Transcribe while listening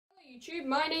YouTube,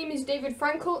 my name is David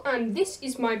Frankel and this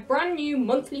is my brand new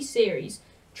monthly series.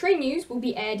 Train news will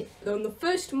be aired on the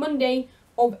first Monday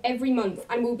of every month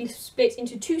and will be split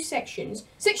into two sections.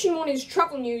 Section 1 is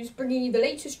travel news, bringing you the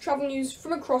latest travel news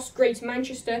from across Greater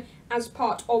Manchester as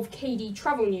part of KD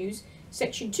Travel News.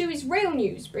 Section 2 is rail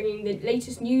news, bringing the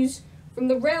latest news from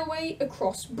the railway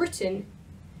across Britain.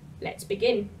 Let's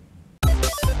begin.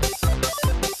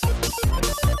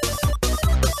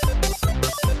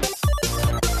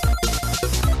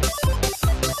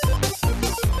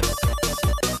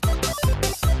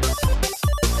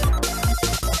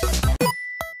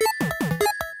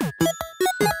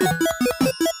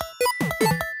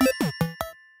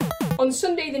 On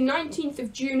Sunday the 19th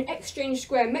of June, Exchange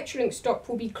Square Metrolink stop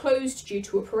will be closed due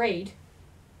to a parade.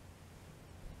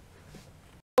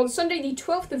 On Sunday the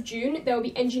 12th of June, there will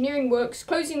be engineering works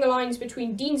closing the lines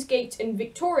between Deansgate and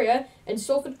Victoria and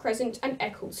Salford Crescent and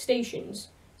Eccles stations.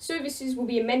 Services will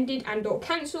be amended and or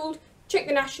cancelled. Check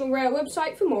the National Rail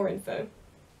website for more info.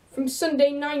 From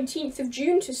Sunday 19th of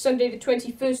June to Sunday the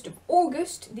 21st of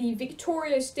August, the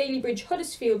Victoria Stalybridge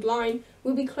Huddersfield line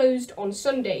will be closed on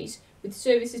Sundays, with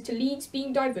services to Leeds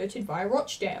being diverted via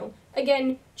Rochdale.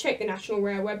 Again, check the National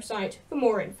Rail website for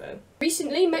more info.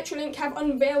 Recently, Metrolink have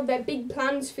unveiled their big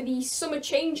plans for the summer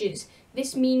changes.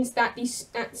 This means that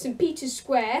St Peter's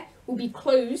Square will be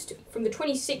closed from the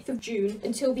 26th of June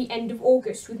until the end of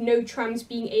August, with no trams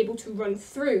being able to run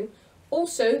through.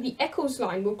 Also, the Eccles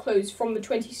line will close from the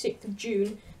 26th of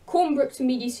June. Cornbrook to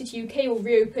Media City UK will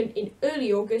reopen in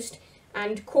early August,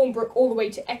 and Cornbrook all the way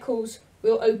to Eccles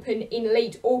will open in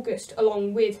late August,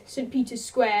 along with St Peter's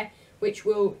Square, which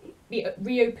will be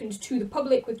reopened to the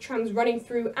public with trams running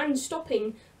through and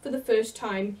stopping for the first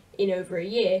time in over a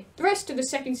year. The rest of the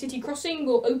second city crossing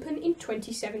will open in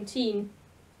 2017.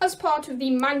 As part of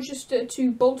the Manchester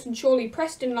to Bolton Chorley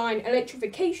Preston line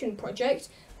electrification project,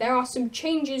 there are some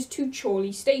changes to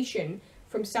Chorley Station.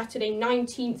 From Saturday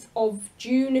 19th of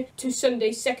June to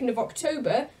Sunday 2nd of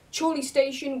October, Chorley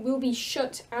Station will be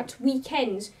shut at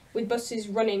weekends, with buses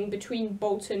running between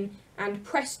Bolton and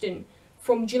Preston.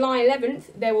 From July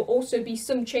 11th, there will also be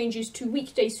some changes to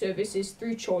weekday services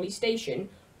through Chorley Station.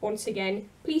 Once again,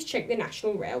 please check the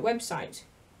National Rail website.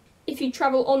 If you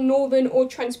travel on Northern or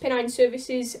TransPennine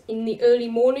services in the early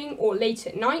morning or late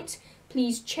at night,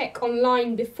 please check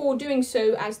online before doing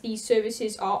so, as these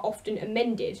services are often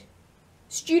amended.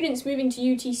 Students moving to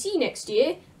UTC next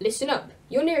year, listen up.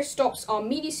 Your nearest stops are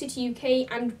Media City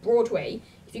UK and Broadway.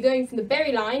 If you're going from the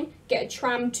Berry line, get a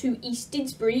tram to East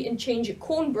Didsbury and change at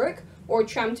Cornbrook, or a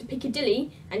tram to Piccadilly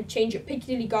and change at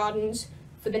Piccadilly Gardens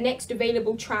for the next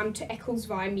available tram to Eccles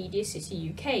via Media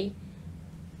City UK.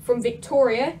 From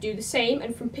Victoria, do the same,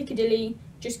 and from Piccadilly,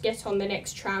 just get on the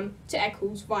next tram to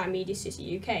Eccles via Media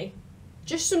City UK.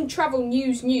 Just some travel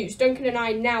news. Duncan and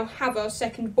I now have our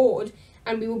second board,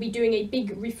 and we will be doing a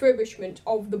big refurbishment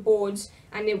of the boards,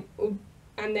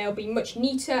 and they'll be much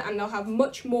neater and they'll have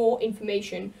much more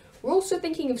information. We're also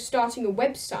thinking of starting a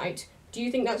website. Do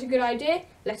you think that's a good idea?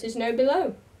 Let us know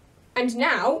below. And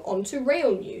now, on to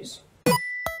rail news.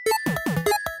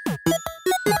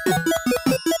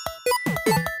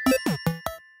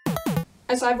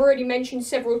 As I've already mentioned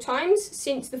several times,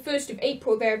 since the 1st of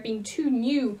April there have been two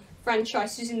new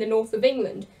franchises in the north of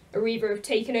England. Arriva have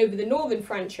taken over the northern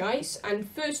franchise, and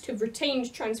First have retained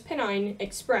TransPennine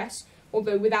Express,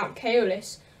 although without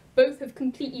Keolis. Both have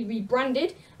completely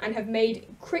rebranded and have made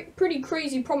pretty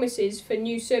crazy promises for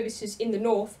new services in the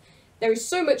north. There is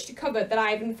so much to cover that I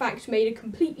have in fact made a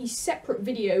completely separate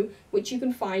video, which you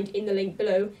can find in the link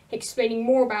below, explaining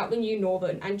more about the new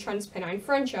Northern and TransPennine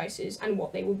franchises and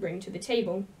what they will bring to the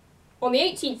table. On the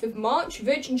 18th of March,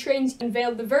 Virgin Trains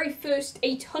unveiled the very first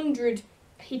 800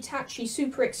 Hitachi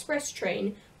Super Express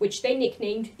train, which they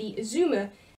nicknamed the Azuma.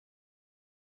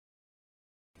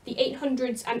 The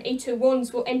 800s and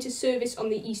 801s will enter service on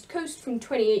the East Coast from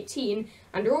 2018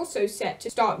 and are also set to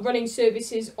start running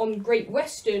services on Great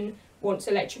Western once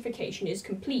electrification is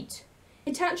complete.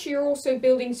 Hitachi are also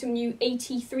building some new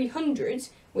AT300s,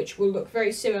 which will look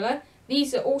very similar.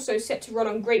 These are also set to run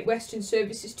on Great Western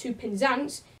services to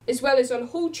Penzance, as well as on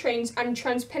Hull Trains and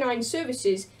TransPennine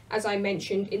services, as I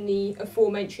mentioned in the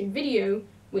aforementioned video,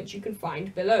 which you can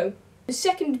find below. The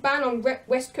second ban on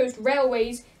West Coast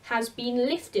railways has been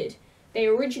lifted. They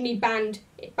originally banned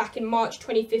it back in March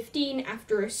 2015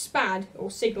 after a SPAD,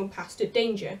 or signal passed at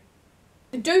danger.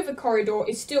 The Dover corridor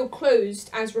is still closed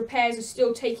as repairs are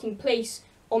still taking place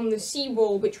on the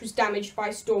seawall, which was damaged by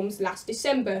storms last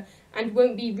December and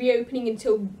won't be reopening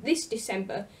until this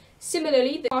December.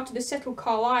 Similarly, the part of the Settle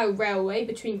Carlisle Railway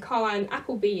between Carlisle and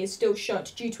Appleby is still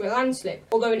shut due to a landslip,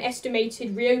 although an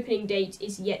estimated reopening date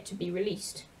is yet to be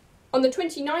released. On the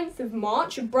 29th of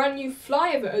March, a brand new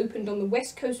flyover opened on the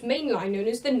West Coast Main Line known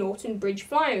as the Norton Bridge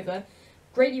flyover,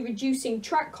 greatly reducing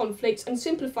track conflicts and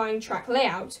simplifying track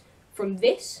layout. From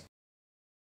this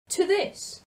to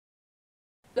this.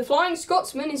 The Flying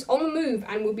Scotsman is on the move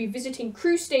and will be visiting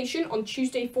Crewe Station on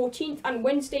Tuesday 14th and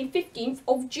Wednesday 15th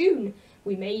of June.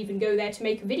 We may even go there to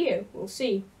make a video, we'll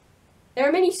see. There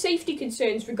are many safety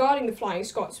concerns regarding the Flying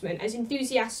Scotsman, as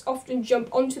enthusiasts often jump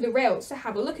onto the rails to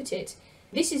have a look at it.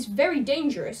 This is very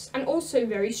dangerous and also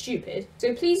very stupid,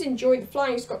 so please enjoy the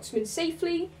Flying Scotsman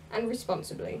safely and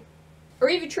responsibly.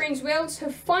 Arriva Trains Wales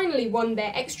have finally won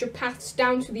their extra paths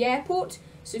down to the airport,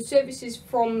 so services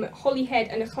from Holyhead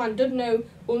and Llandudno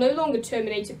will no longer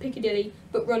terminate at Piccadilly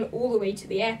but run all the way to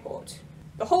the airport.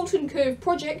 The Bolton Curve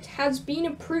project has been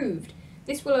approved.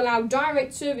 This will allow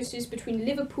direct services between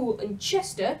Liverpool and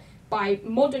Chester by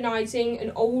modernising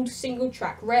an old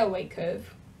single-track railway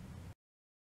curve.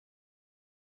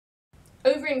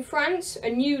 Over in France,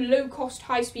 a new low-cost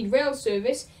high-speed rail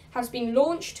service has been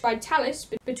launched by Thalys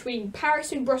between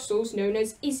Paris and Brussels, known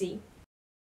as IZI.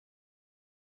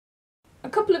 A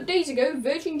couple of days ago,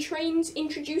 Virgin Trains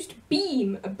introduced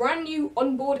Beam, a brand new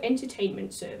onboard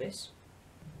entertainment service.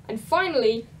 And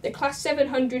finally, the Class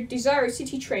 700 Desiro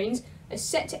City trains are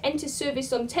set to enter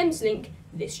service on Thameslink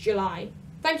this July.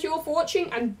 Thank you all for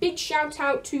watching, and big shout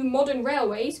out to Modern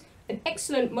Railways, an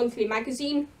excellent monthly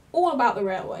magazine all about the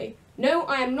railway. No,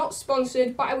 I am not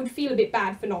sponsored, but I would feel a bit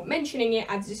bad for not mentioning it,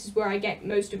 as this is where I get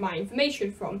most of my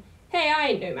information from. Hey, I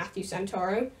ain't no Matthew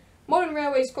Santoro. Modern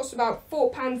Railways cost about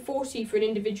 £4.40 for an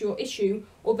individual issue,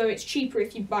 although it's cheaper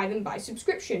if you buy them by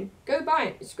subscription. Go buy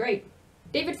it, it's great.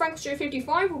 David Frankel's Show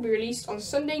 55 will be released on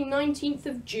Sunday 19th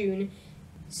of June.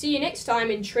 See you next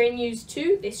time in Train News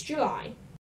 2 this July.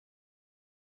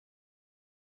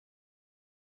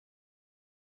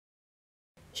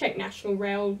 Check National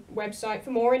Rail website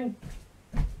for more